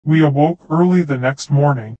We awoke early the next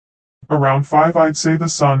morning. Around 5 I'd say the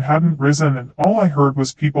sun hadn't risen and all I heard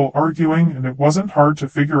was people arguing and it wasn't hard to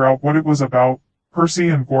figure out what it was about. Percy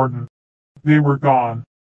and Gordon. They were gone.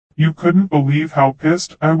 You couldn't believe how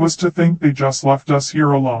pissed I was to think they just left us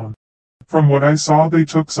here alone. From what I saw they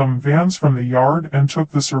took some vans from the yard and took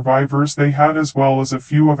the survivors they had as well as a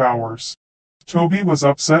few of ours. Toby was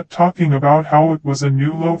upset talking about how it was a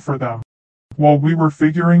new low for them. While we were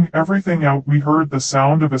figuring everything out we heard the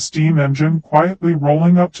sound of a steam engine quietly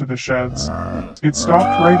rolling up to the sheds. It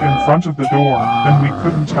stopped right in front of the door, and we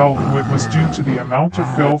couldn't tell who it was due to the amount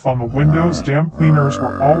of filth on the windows. Damn cleaners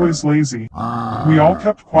were always lazy. We all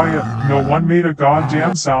kept quiet, no one made a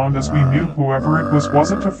goddamn sound as we knew whoever it was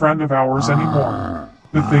wasn't a friend of ours anymore.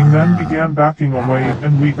 The thing then began backing away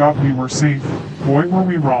and we thought we were safe. Boy were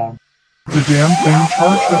we wrong. The damn thing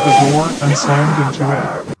charged at the door and slammed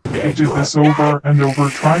into it. It did this over and over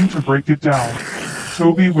trying to break it down.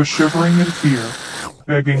 Toby was shivering in fear,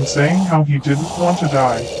 begging saying how he didn't want to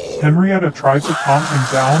die. Henrietta tried to calm him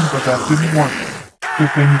down but that didn't work. The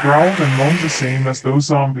thing growled and moaned the same as those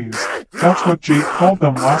zombies. That's what Jake called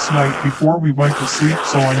them last night before we went to sleep,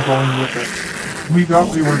 so I'm going with it. We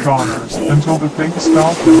thought we were goners until the thing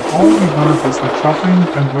stopped and all we heard was the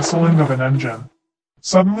chuffing and whistling of an engine.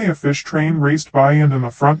 Suddenly a fish train raced by and in the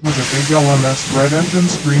front was a big LMS red engine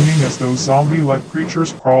screaming as those zombie-like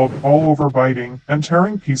creatures crawled all over biting and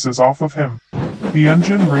tearing pieces off of him. The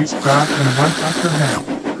engine raced back and went after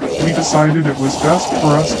him. We decided it was best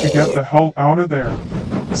for us to get the hell out of there.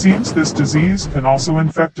 Seems this disease can also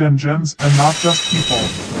infect engines and not just people.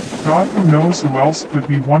 God who knows who else could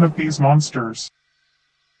be one of these monsters.